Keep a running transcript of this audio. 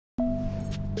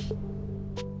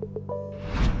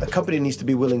A company needs to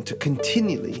be willing to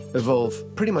continually evolve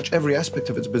pretty much every aspect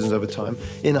of its business over time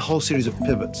in a whole series of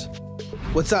pivots.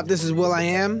 What's up? This is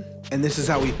Will.i.am, and this is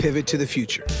how we pivot to the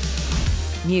future.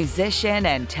 Musician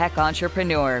and tech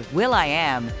entrepreneur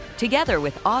Will.i.am, together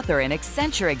with author and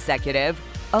Accenture executive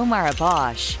Omar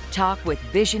Abbosh, talk with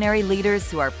visionary leaders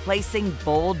who are placing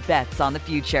bold bets on the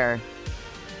future.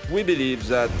 We believe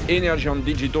that energy and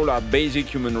digital are basic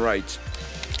human rights.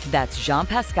 That's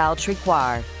Jean-Pascal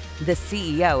Tricoire, the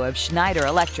CEO of Schneider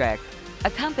Electric, a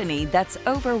company that's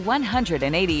over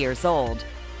 180 years old.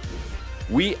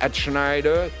 We at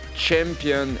Schneider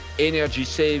champion energy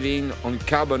saving and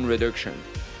carbon reduction.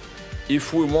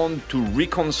 If we want to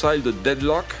reconcile the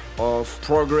deadlock of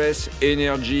progress,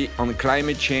 energy and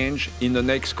climate change in the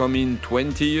next coming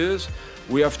 20 years,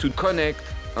 we have to connect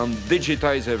and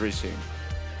digitize everything.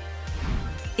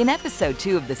 In episode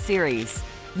 2 of the series,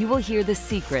 you will hear the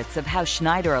secrets of how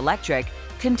Schneider Electric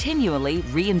continually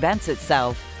reinvents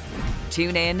itself.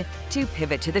 Tune in to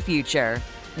Pivot to the Future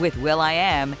with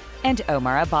Will.i.am and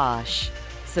Omar Abbosh.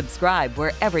 Subscribe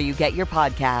wherever you get your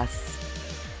podcasts.